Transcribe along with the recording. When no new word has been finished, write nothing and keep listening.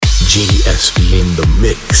GSP in the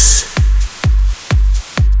mix.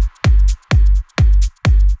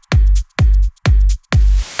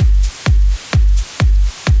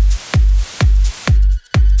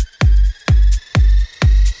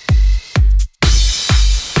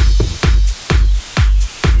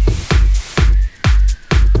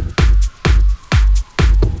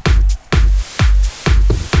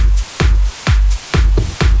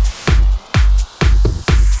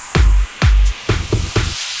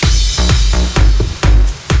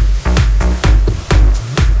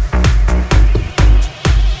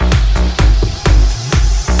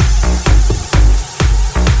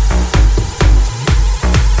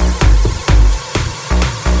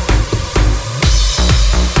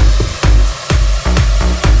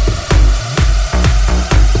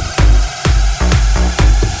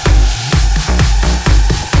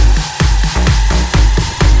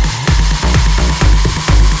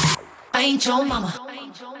 Ain't your mama.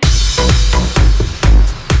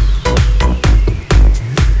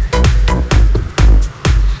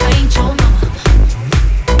 Ain't your mama.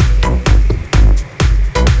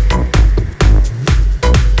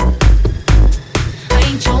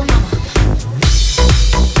 Ain't your mama.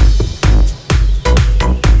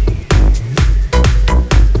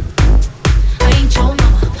 Ain't your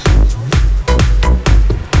mama.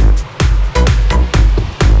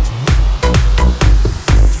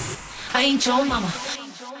 I ain't your mama.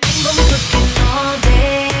 Ain't gonna be cooking all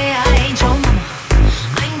day. I ain't your mama.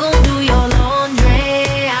 I ain't gonna do your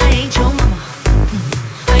laundry. I ain't your mama.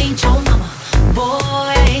 I ain't your mama.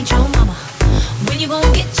 Boy, I ain't your mama. When you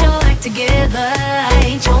gonna get your act together? I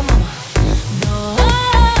ain't your mama. No,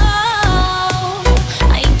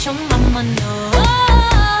 I ain't your mama. No,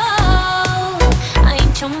 I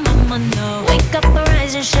ain't your mama. No. Wake up,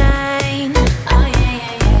 arise and shine. Oh yeah,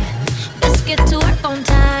 yeah, yeah. Let's get to work on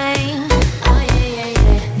time.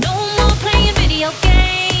 No more playing video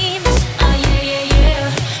games. Oh yeah, yeah, yeah.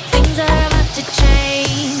 Things are about to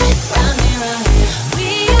change. Round here. We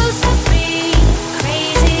used to be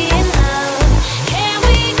crazy in love. Can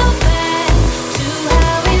we go back to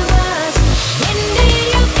how it was? When did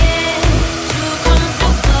you get too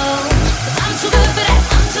comfortable? 'Cause I'm too good for that.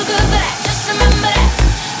 I'm too good for that. Just remember that.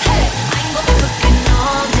 Hey, I ain't gonna be cooking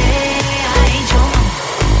all day. I ain't your mama.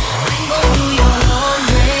 I ain't gonna do your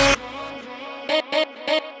laundry.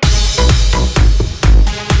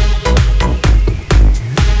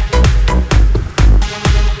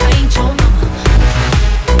 I ain't your mama.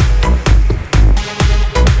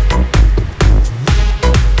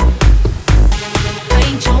 I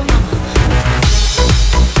ain't your mama.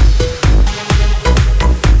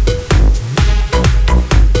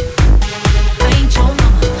 I ain't your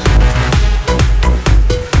mama.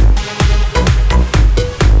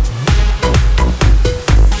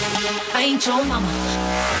 I ain't your mama.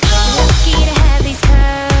 Lucky to have these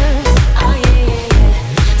curves. Oh yeah, yeah, yeah.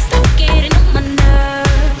 Stop getting on my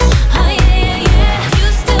nerves. Oh yeah, yeah, yeah. You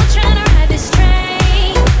still tryna ride this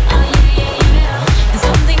train. Oh yeah, yeah, yeah. And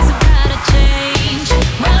some things have gotta change.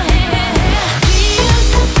 Well, hey, hey, hey. We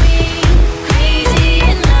used to be crazy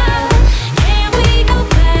in love. Can we go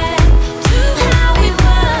back to how it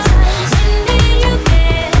was? When did you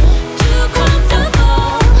get too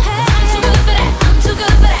comfortable? 'Cause I'm too good for that. I'm too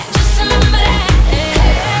good for that. Just remember that.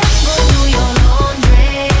 Go do your laundry.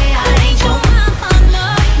 I ain't your mama.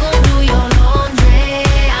 Go do your laundry.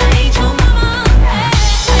 I ain't your mama.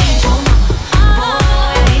 I ain't your mama. Boy,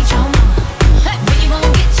 I ain't your mama. When you gon'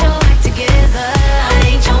 get your act together? I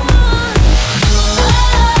ain't your mama.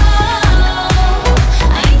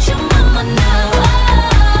 I ain't your mama. No,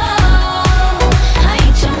 I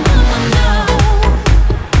ain't your mama. No,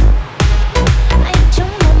 I ain't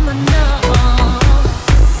your mama. No.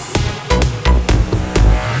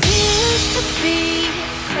 We used to be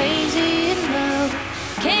crazy in love.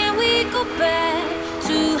 Can we go back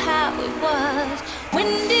to how it was? When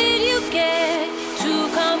did you get too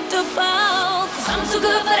comfortable? 'Cause I'm too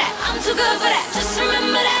good for that. I'm too good for that. Just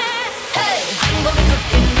remember that. Hey, I'm gonna be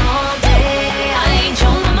cooking all day. I ain't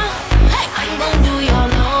your mama. Hey, I'm gonna do your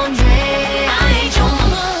laundry. I ain't your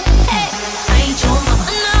mama. Hey, I ain't your mama.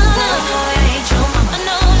 No, no, I ain't your mama.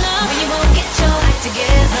 No, no. When you gonna get your act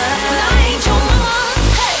together? 'Cause I ain't your mama.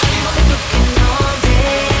 Hey, I'm gonna be cooking all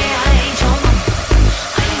day. I ain't your mama.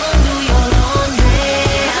 I'm gonna do your laundry.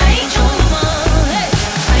 'Cause I ain't your mama. Hey,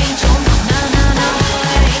 I ain't your mama. No, no, no,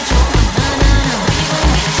 I ain't your mama. No, no, no. When you gonna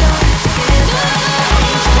get your act together? I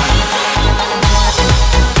ain't your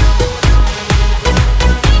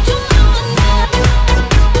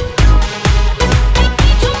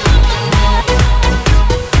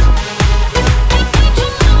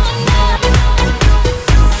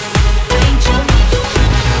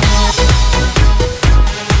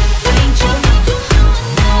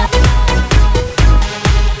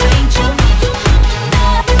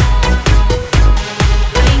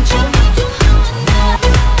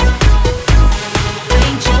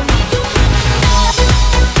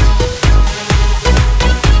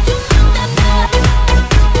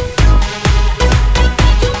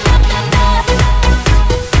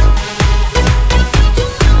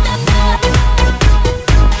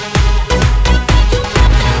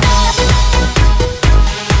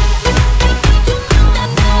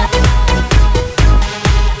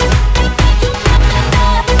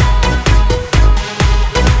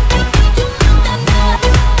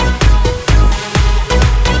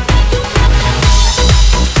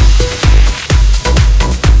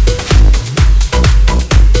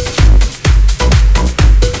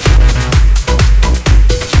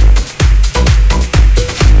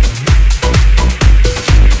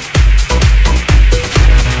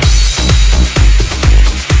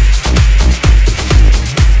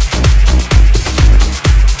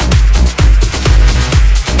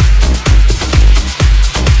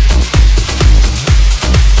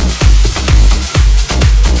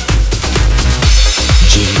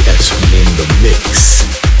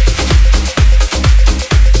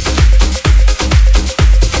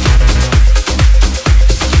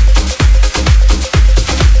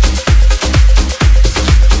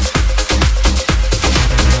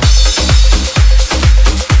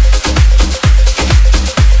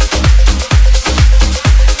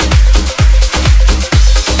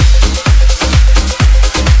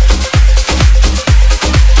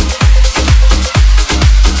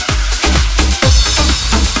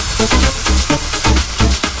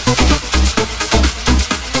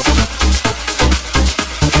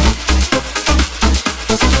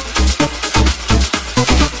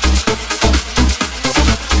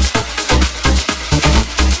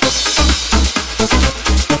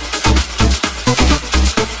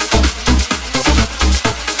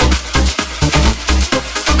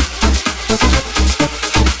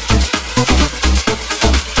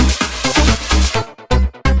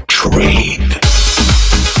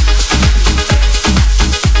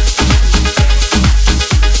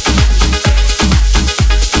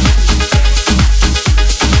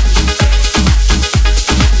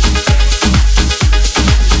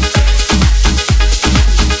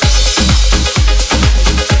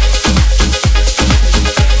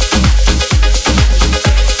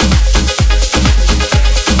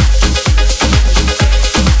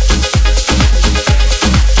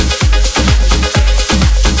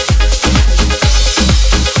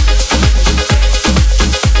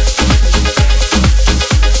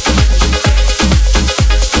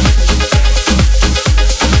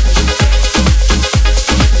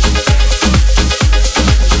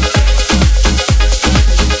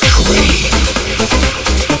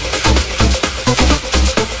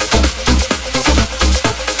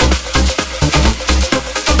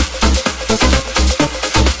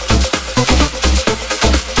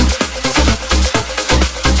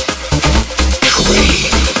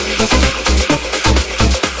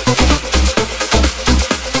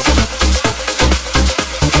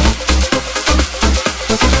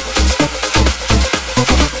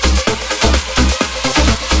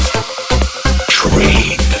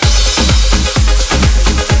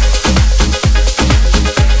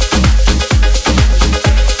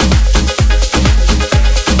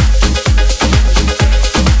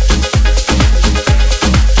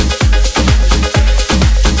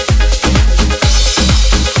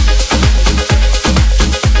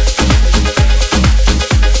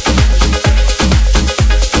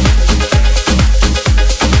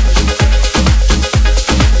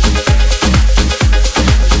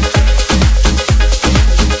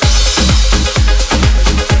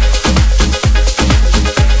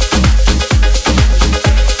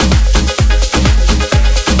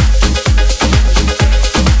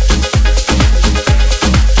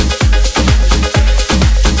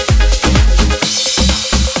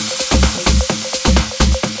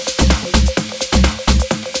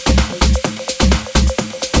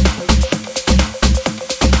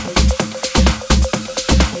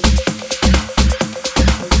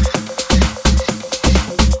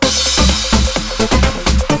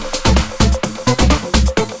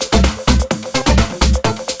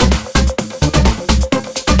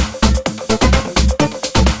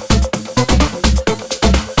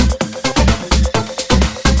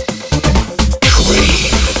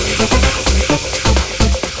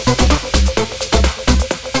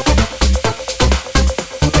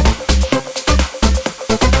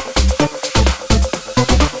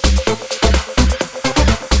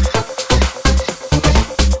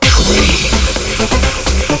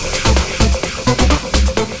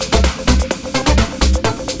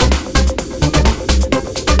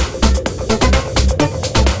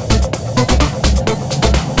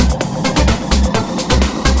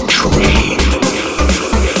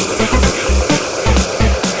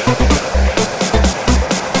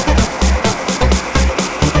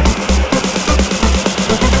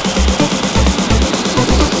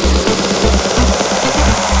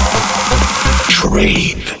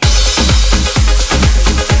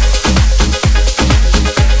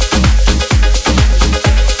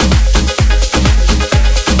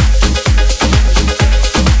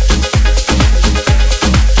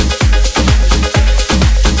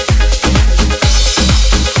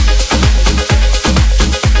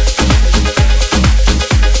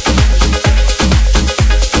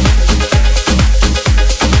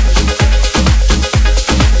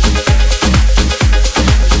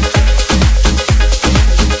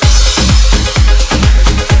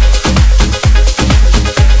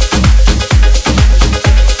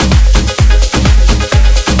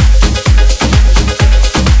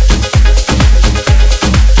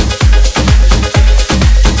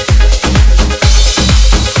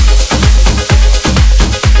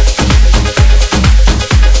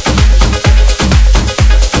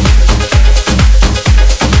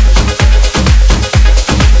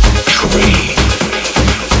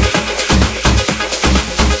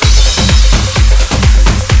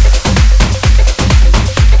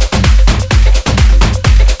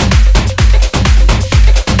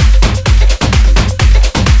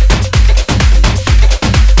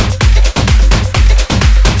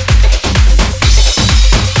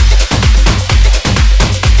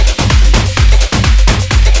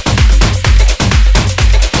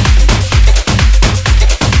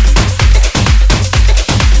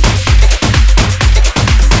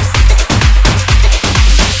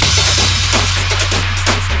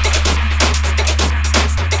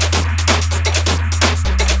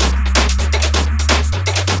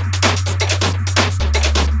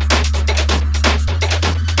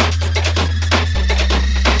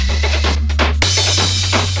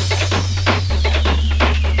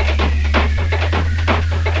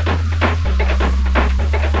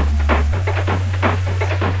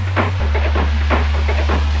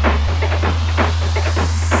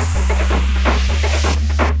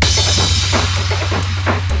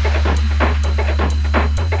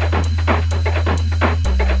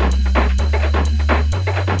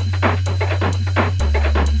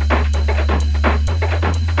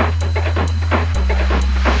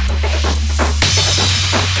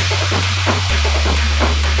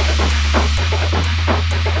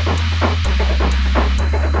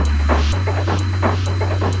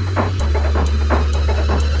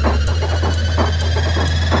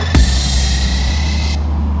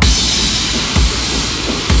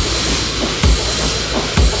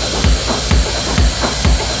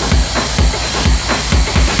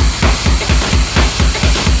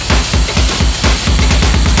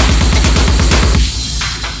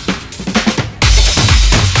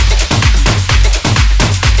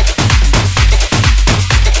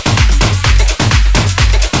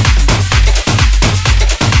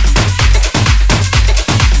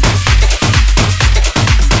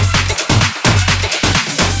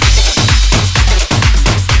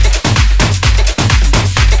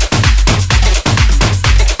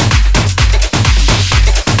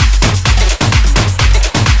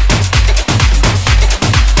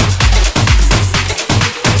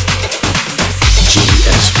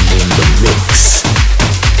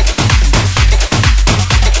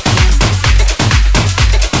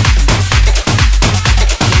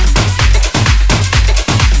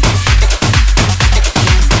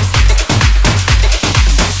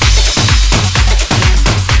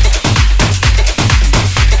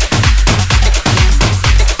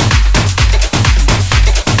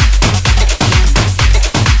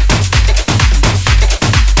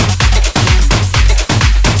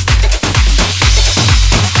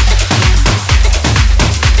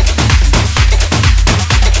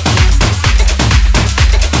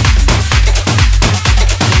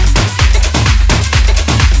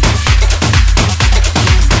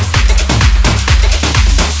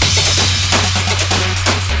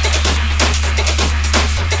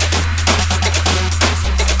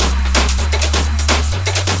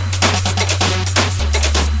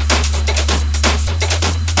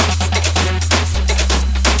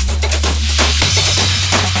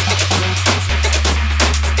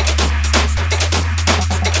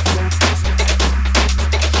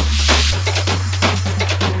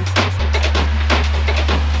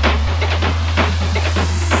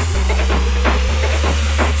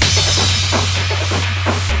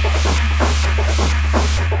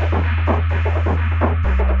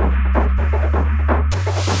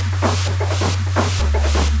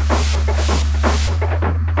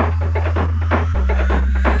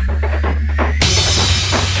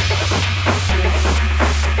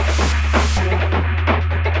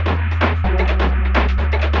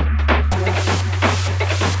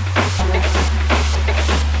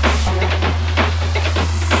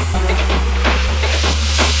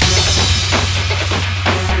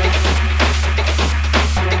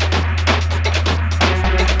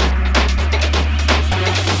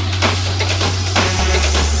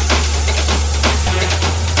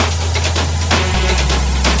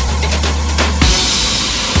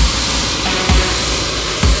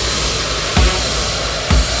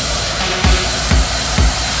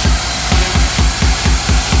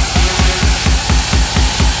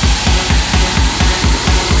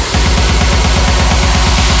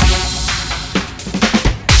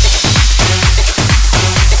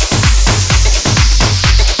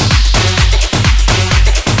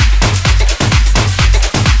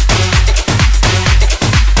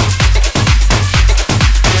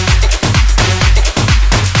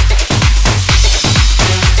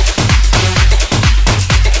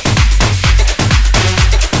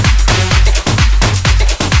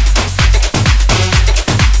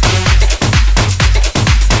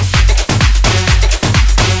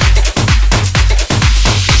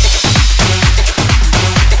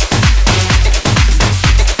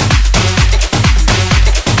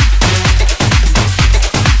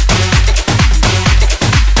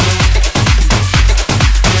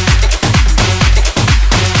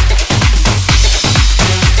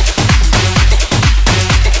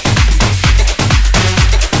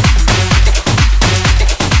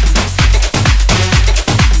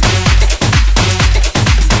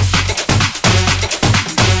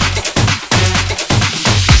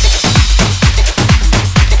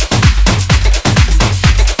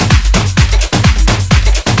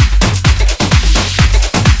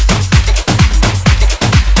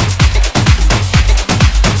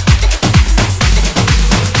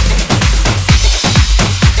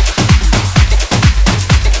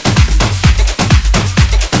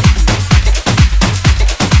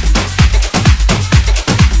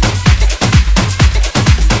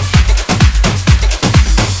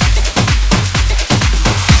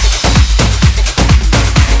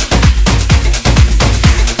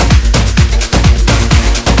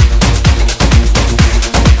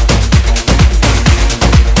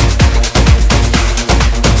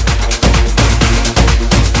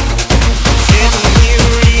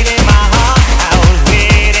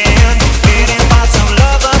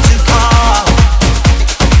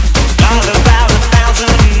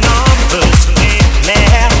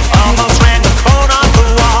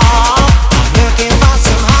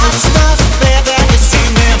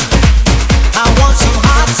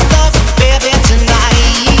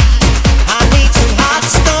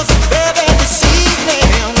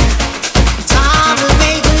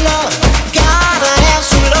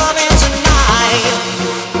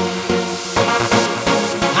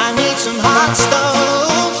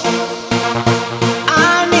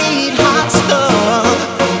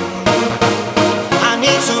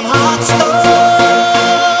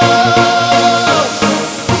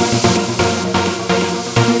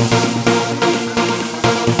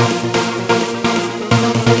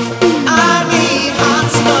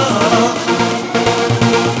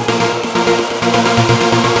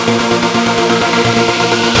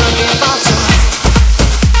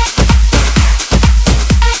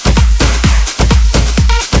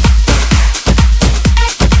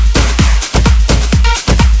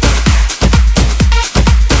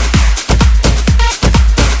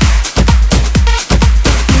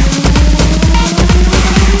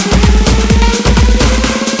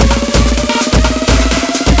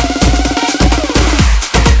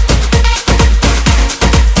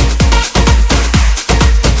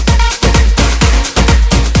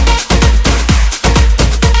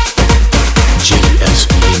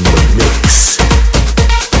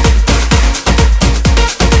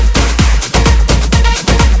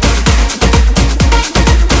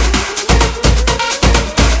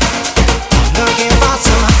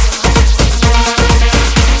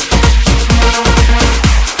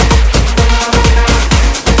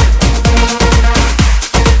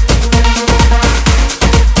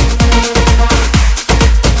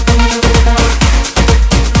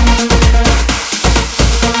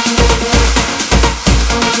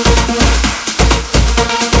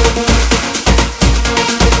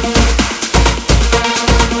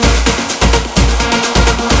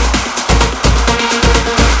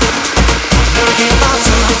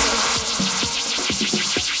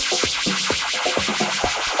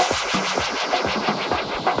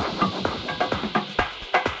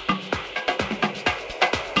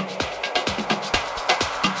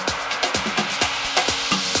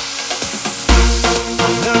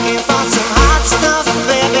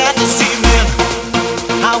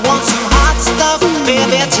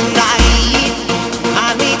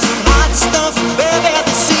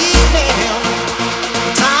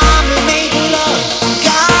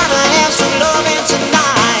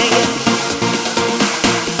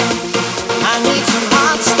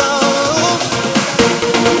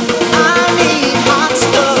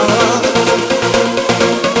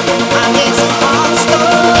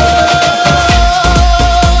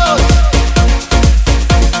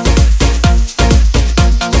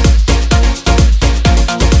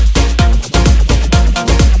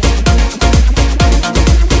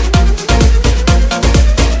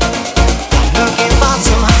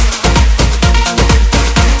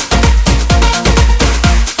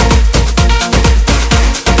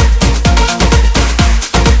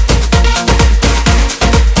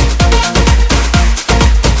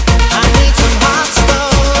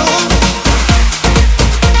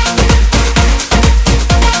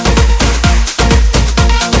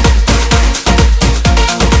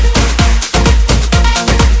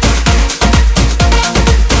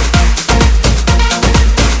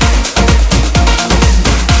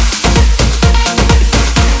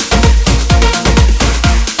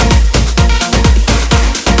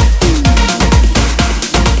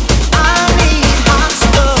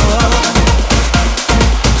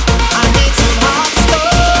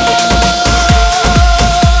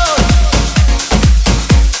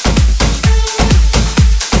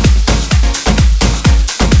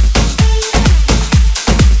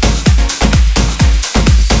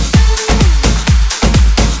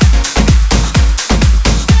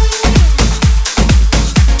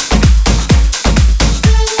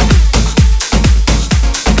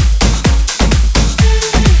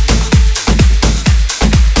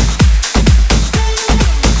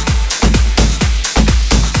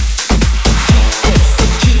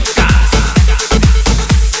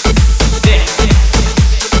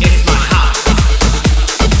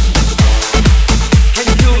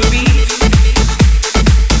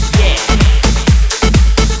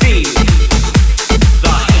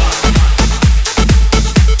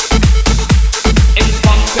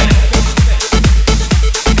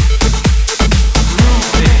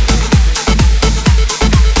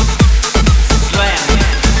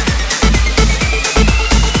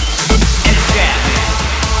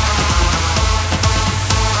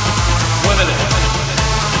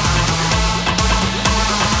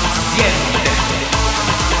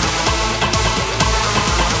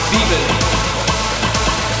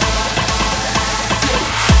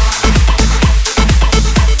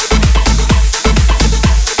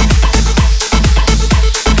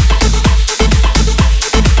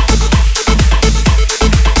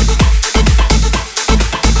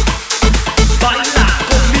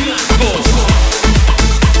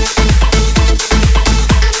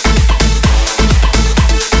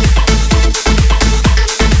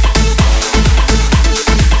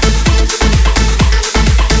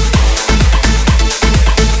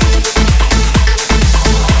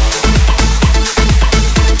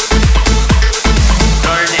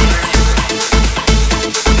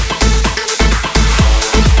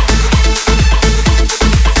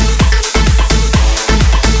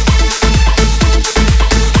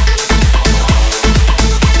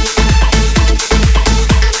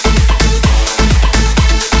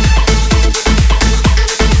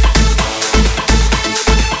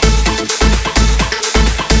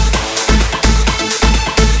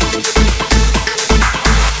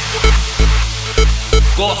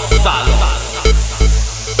gózalo.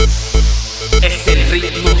 Es el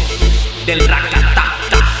ritmo del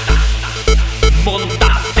racatata.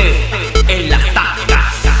 Móntate en las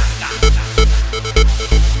tacas.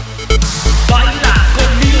 Baila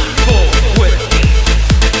conmigo fuerte.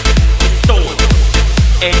 Estoy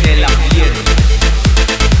en el ambiente.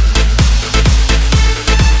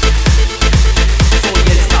 Soy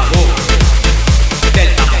el sabor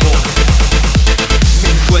del tambor. Me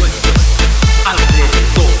encuentro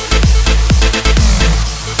alrededor.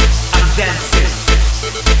 I'm dancing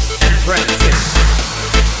and prancing.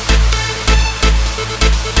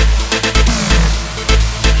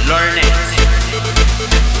 Learn it.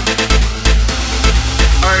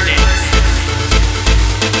 Earn it.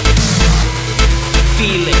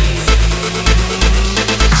 Feel it.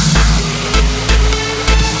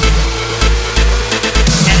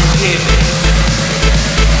 And give it.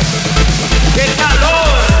 ¡Qué calor!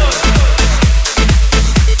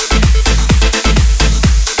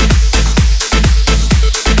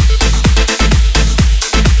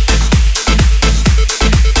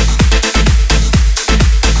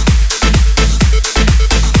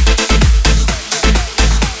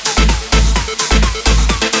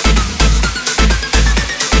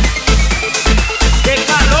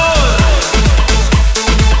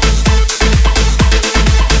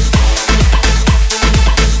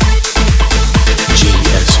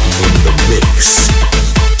 GSP in the mix.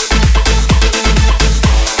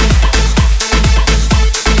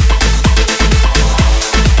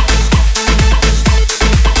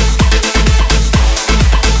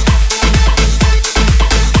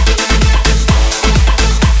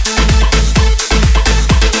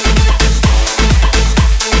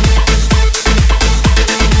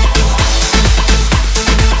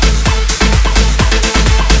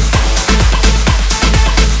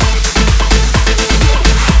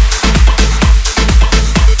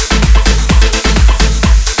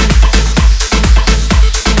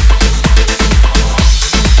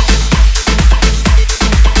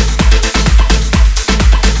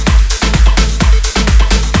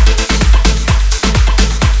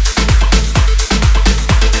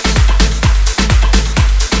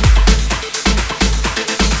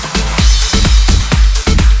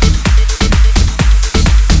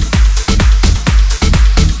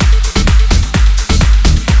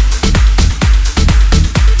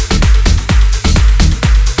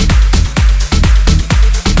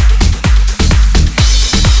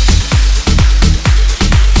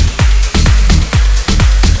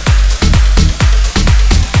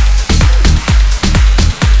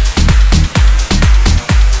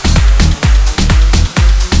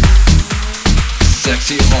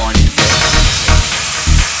 Sexy horny.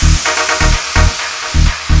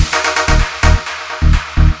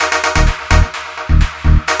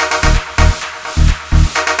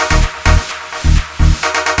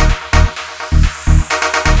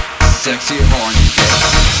 Sexy horny.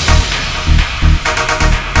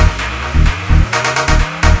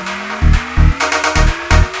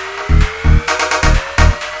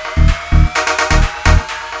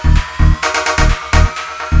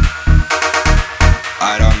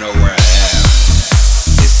 I don't know where I am.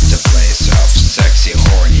 It's the place of sexy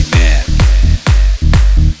horny men.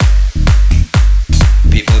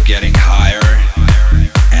 People getting higher,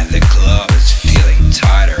 and the club is feeling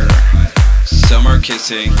tighter. Some are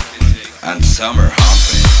kissing, and some are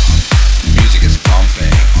humping. Music is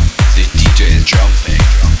pumping, the DJ is jumping.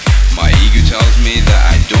 My ego tells me that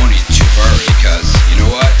I don't need to hurry, cause you know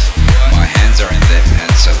what? My hands are in the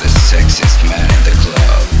pants of the sexiest man in the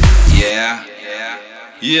club. Yeah.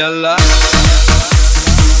 Yalla.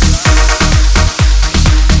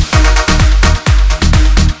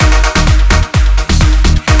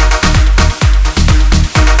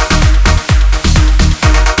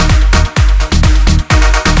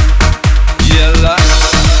 Yalla.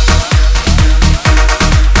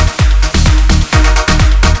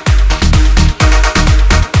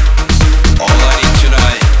 All I need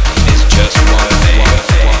tonight is just one thing.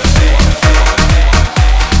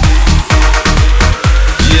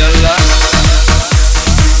 Yalla.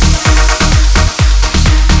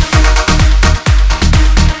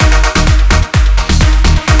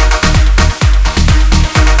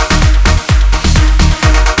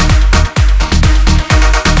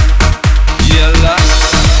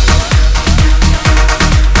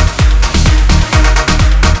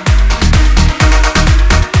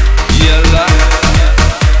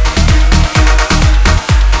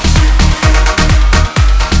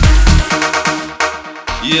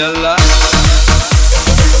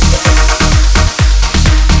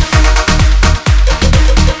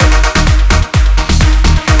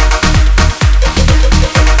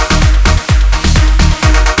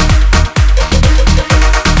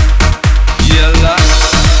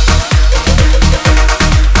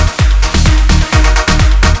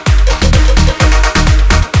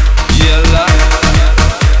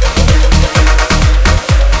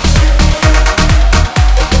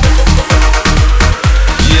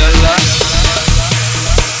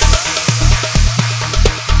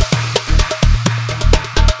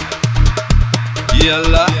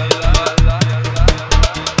 Yalla.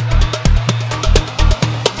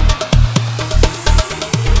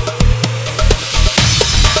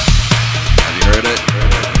 Have you heard it?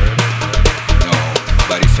 No,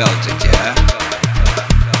 but he felt it, yeah?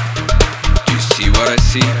 Do you see what I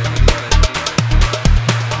see?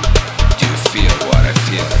 Do you feel what I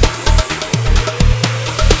feel?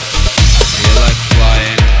 I feel like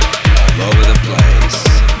flying all over the place.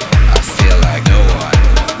 I feel like no one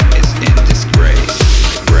is in disgrace.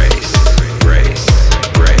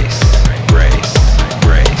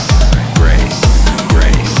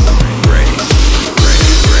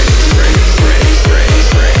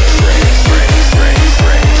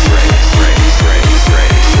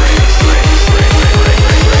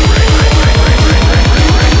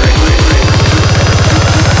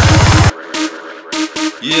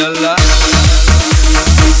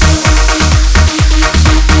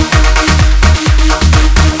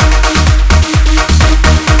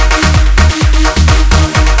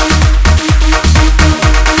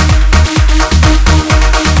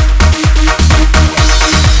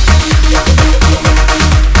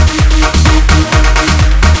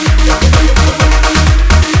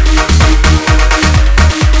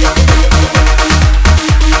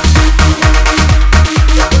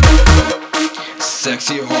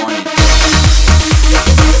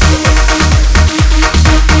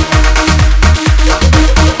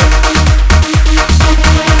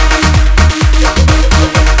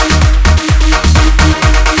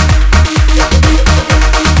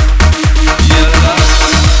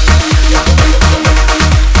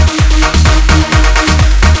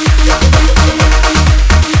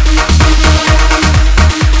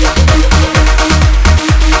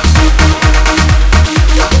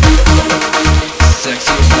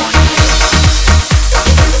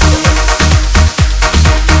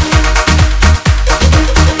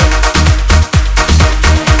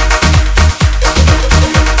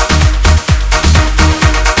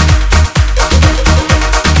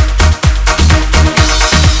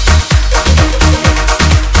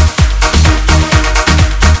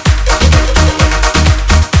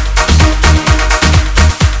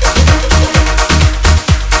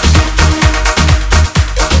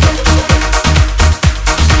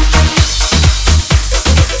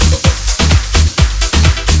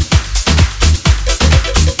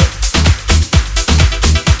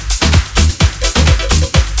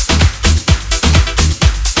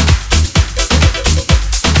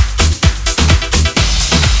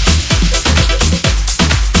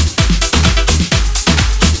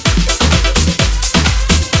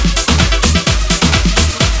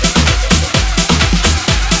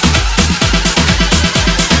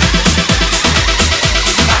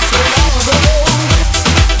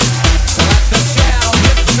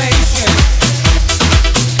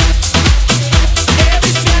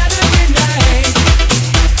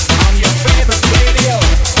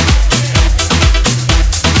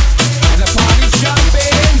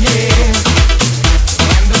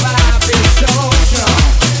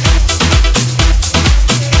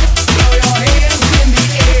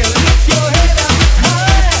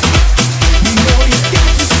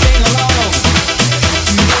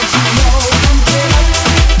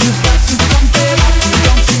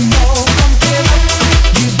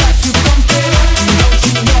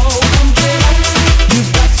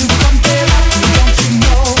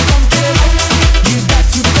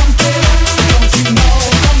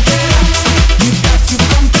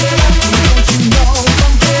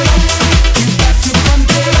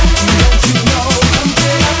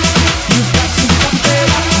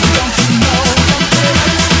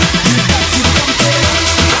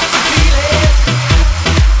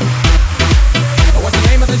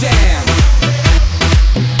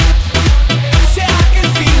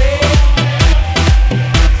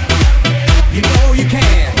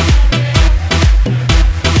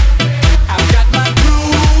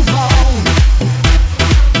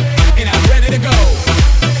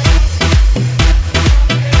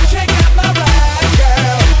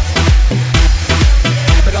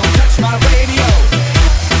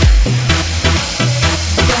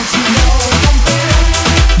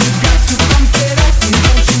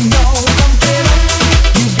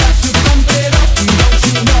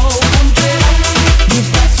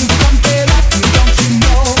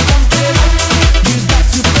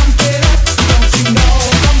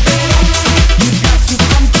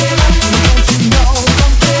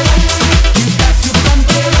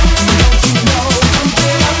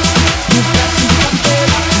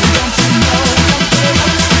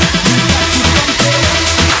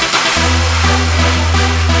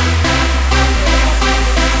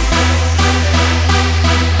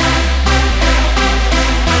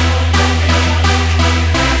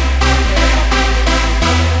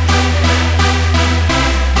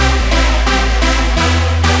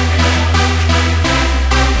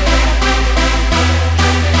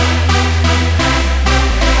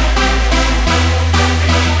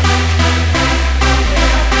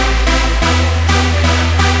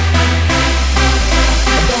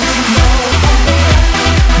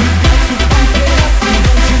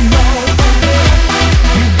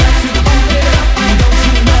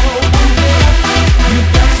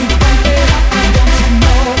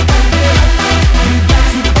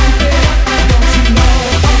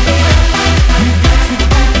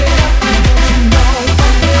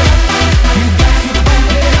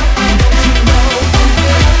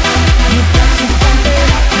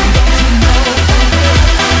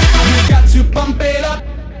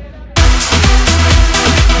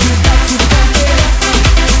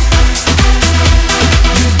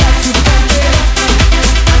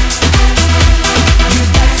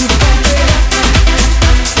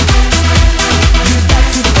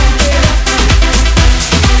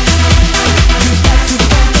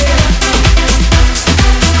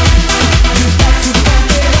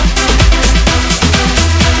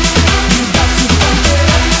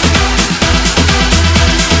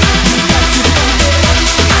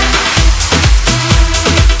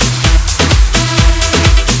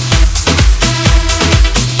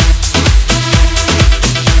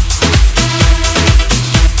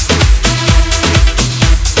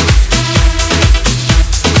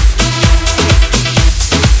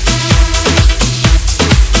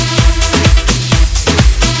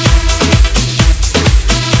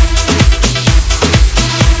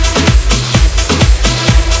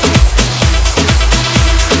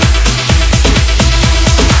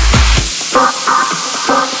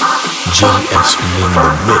 in the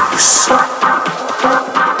mix.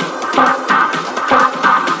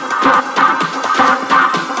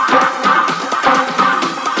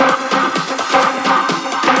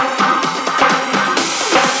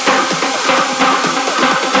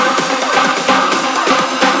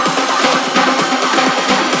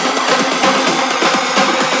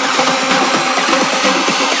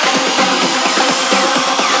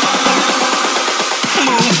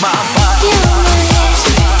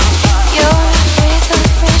 You're my rhythm,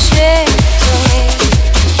 fresh to me.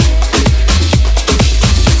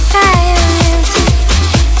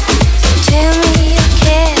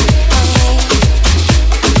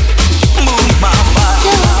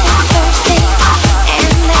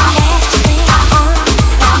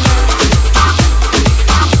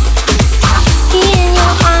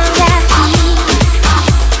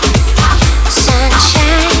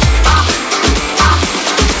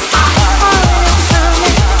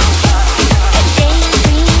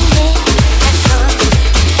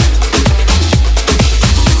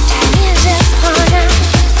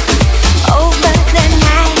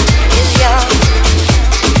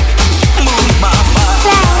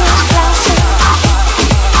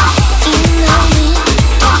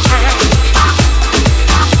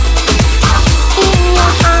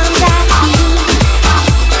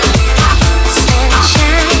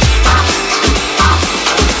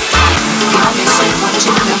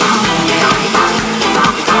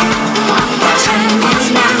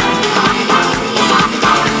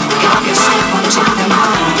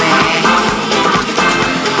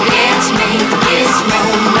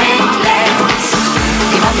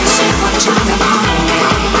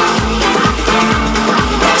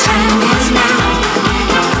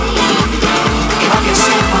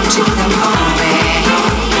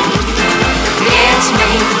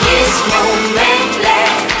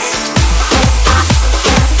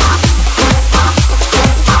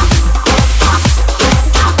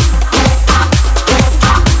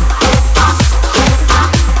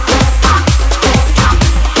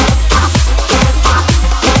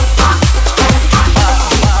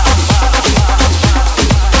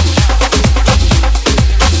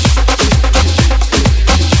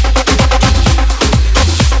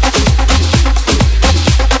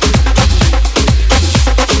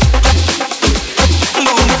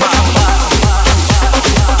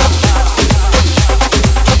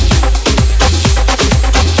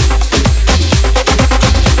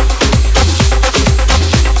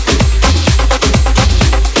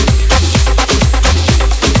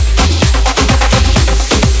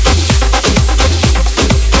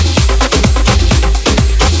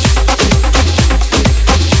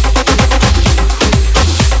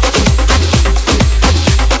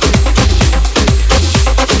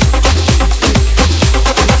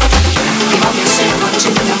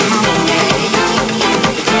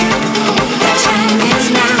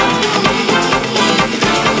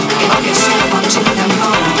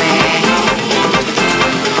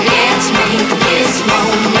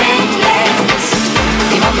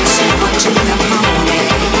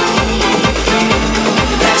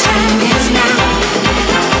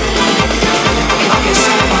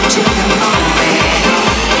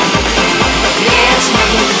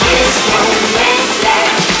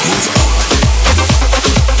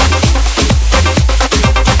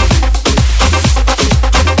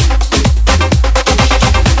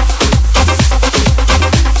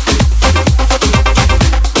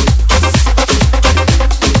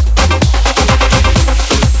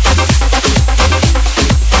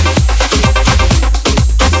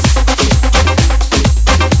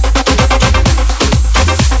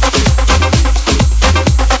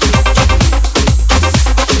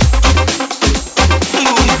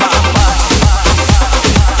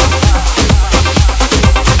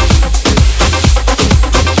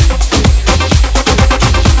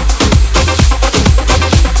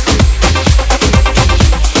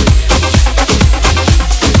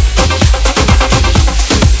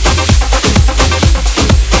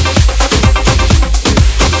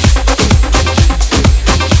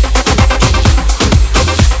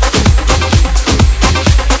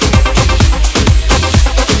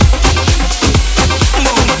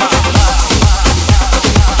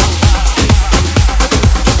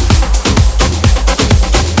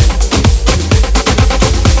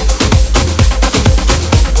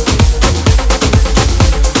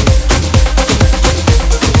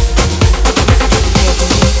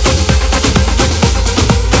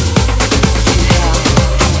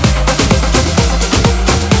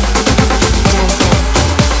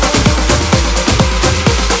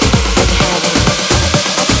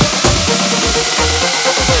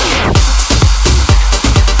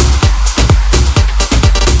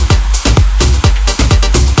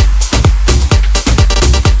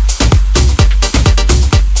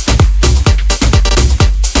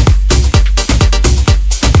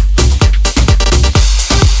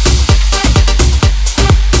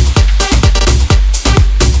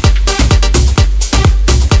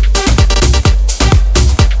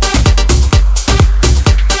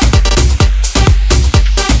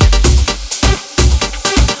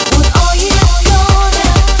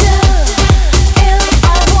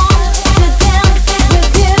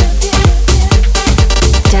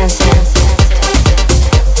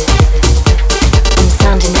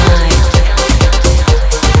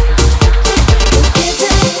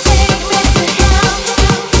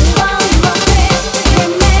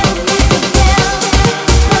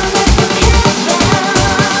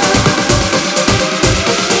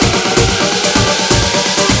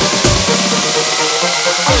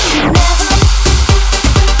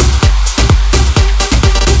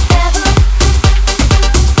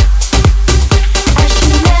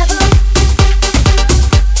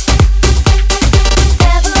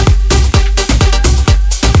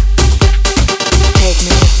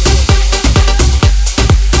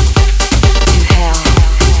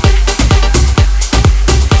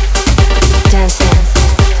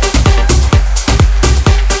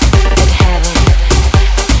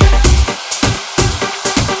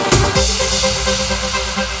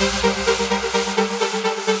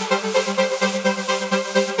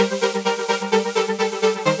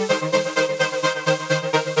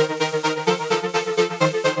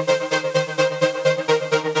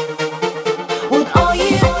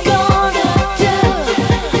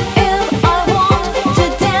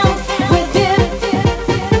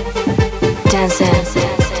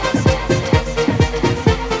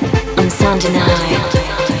 I should never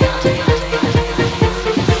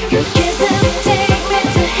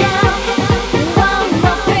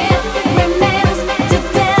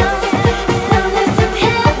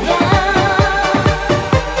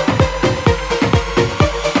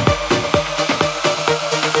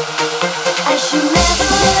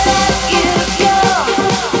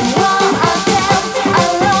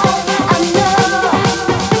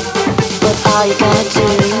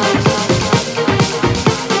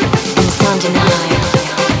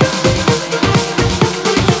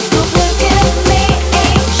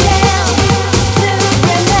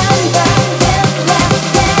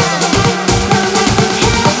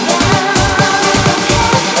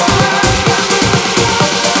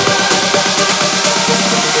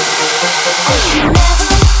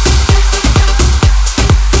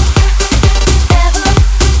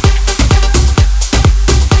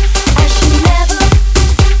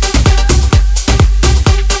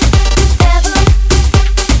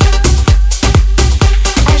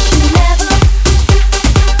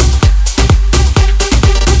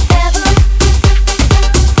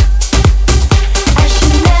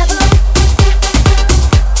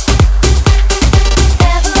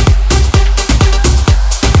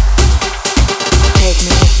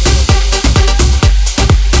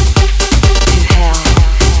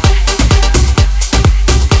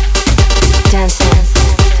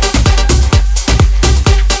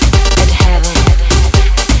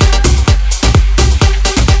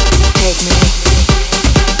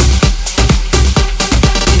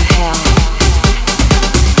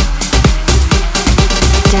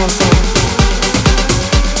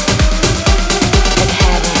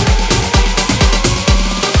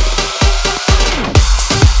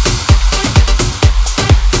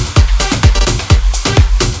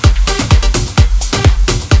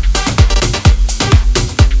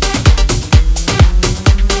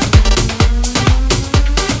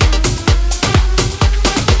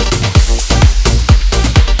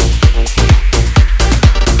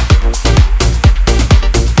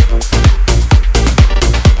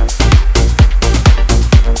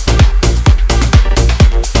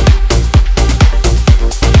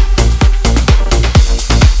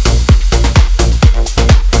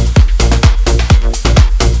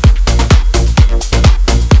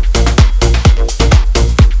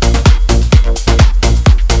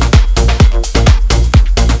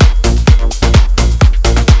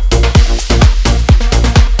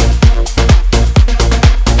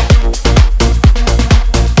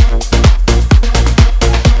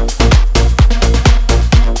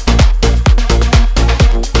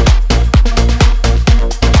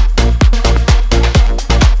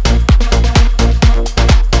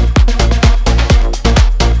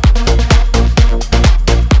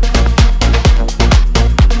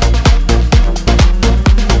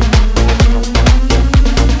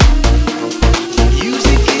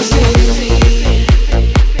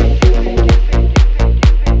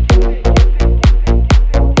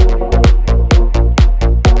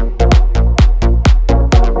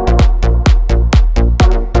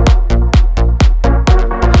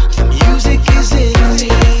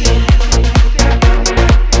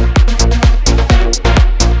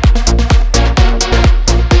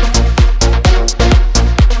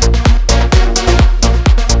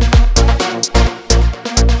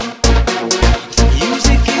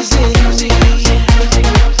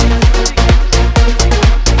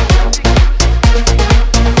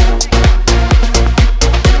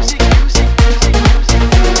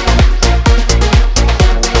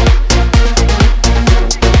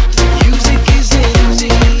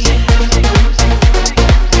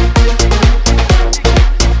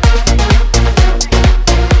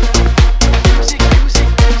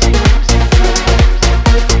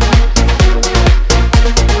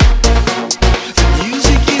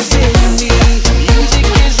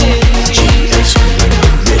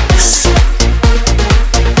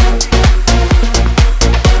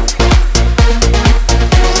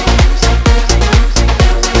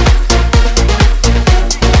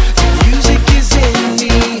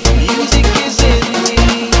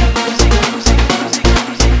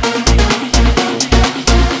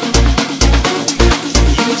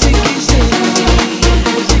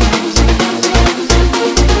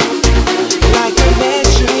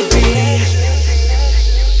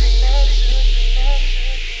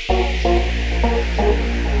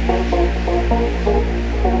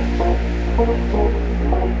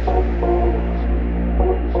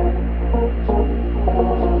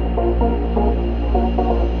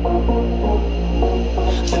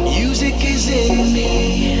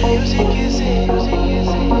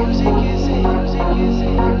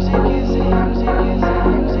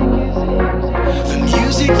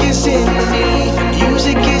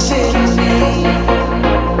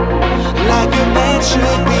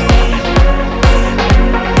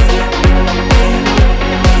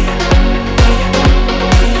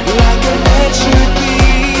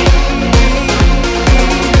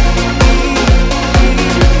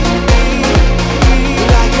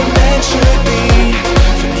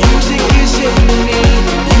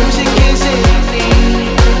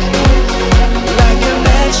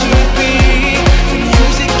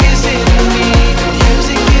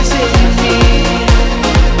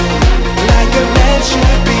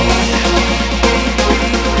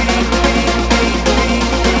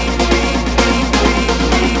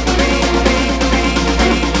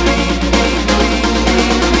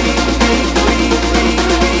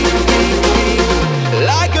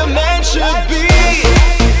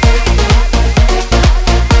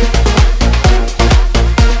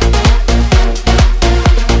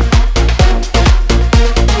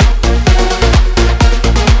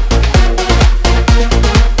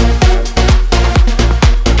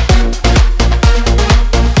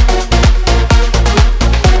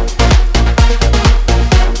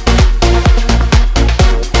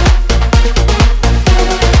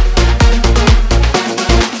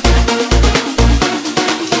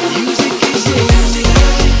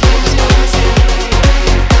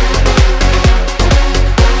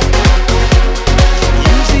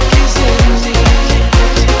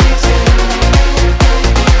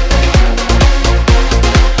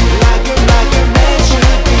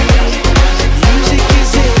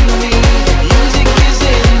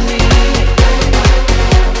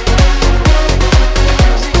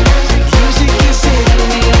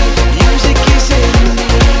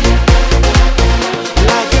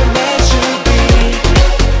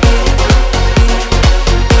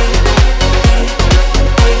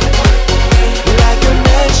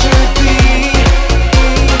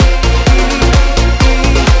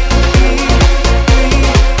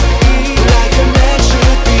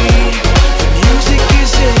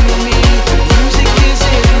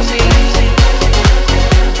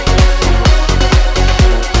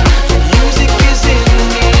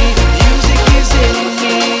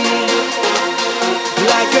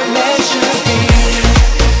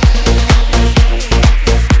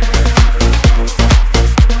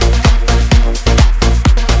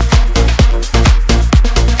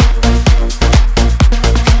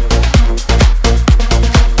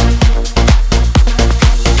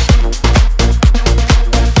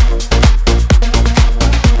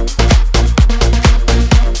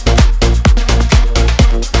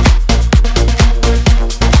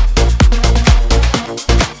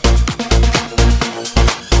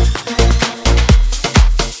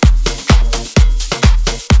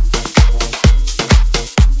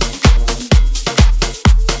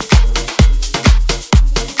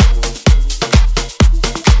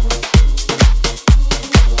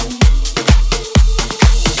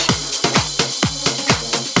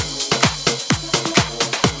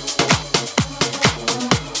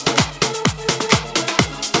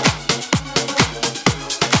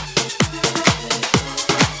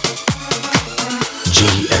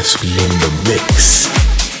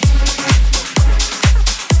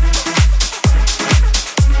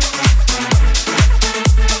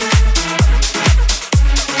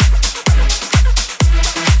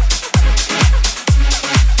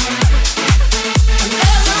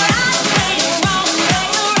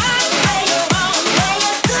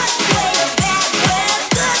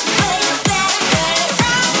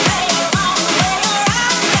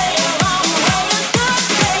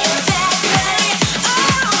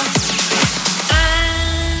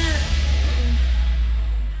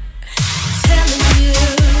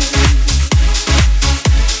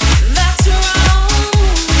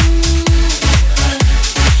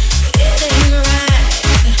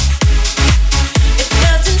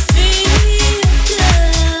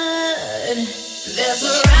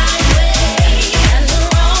You're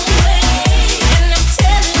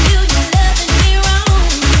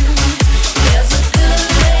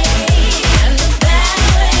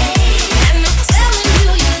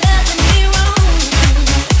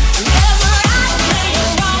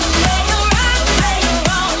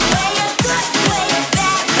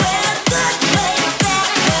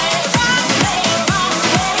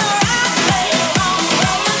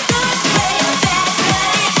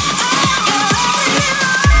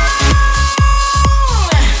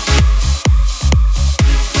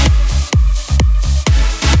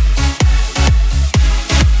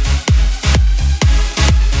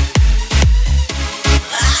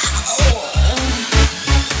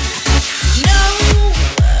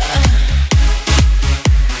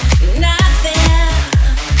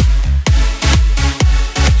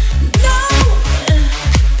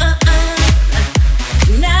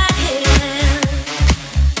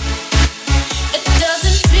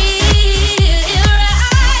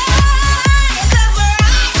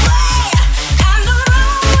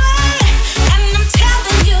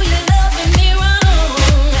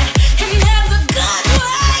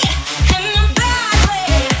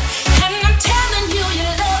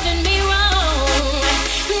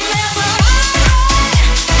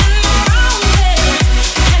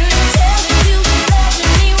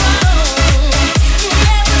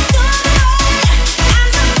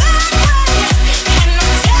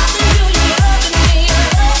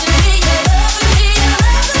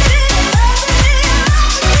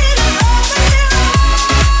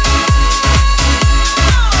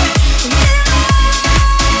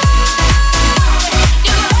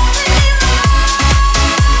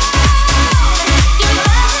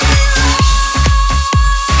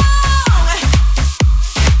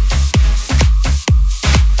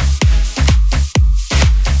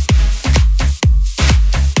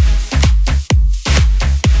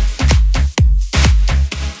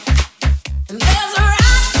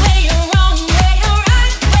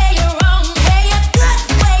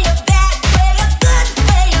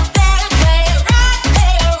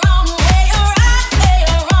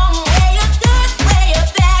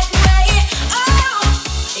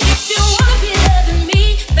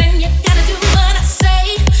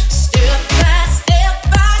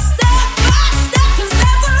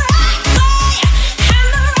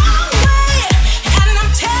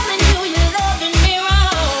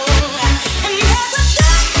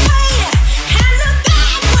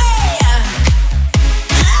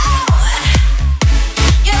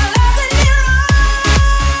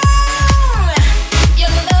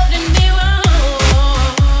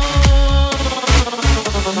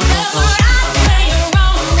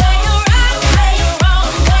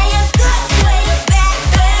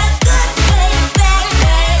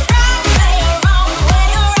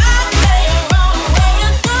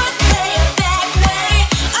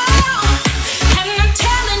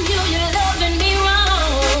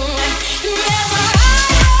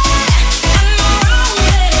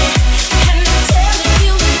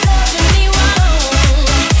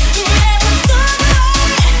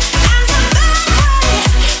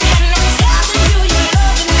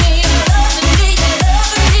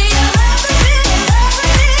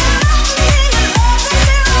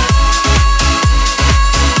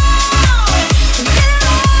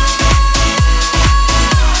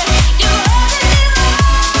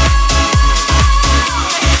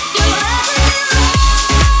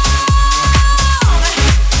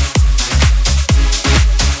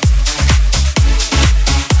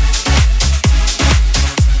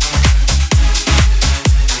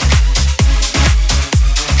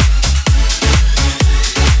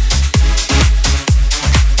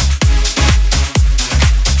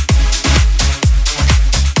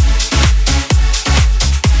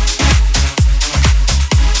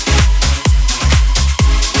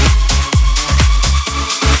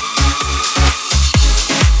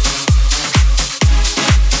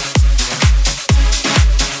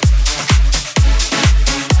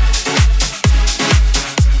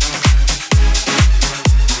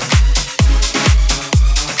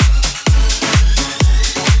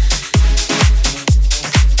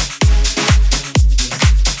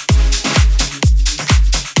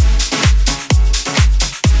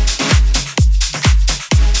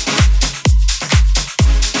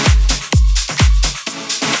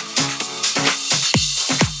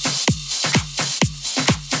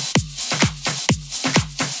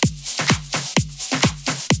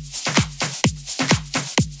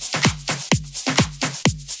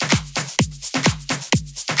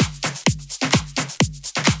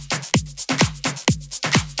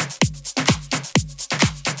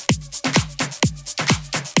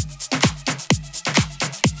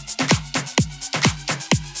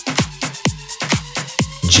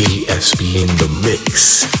GSP in the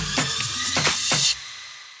mix.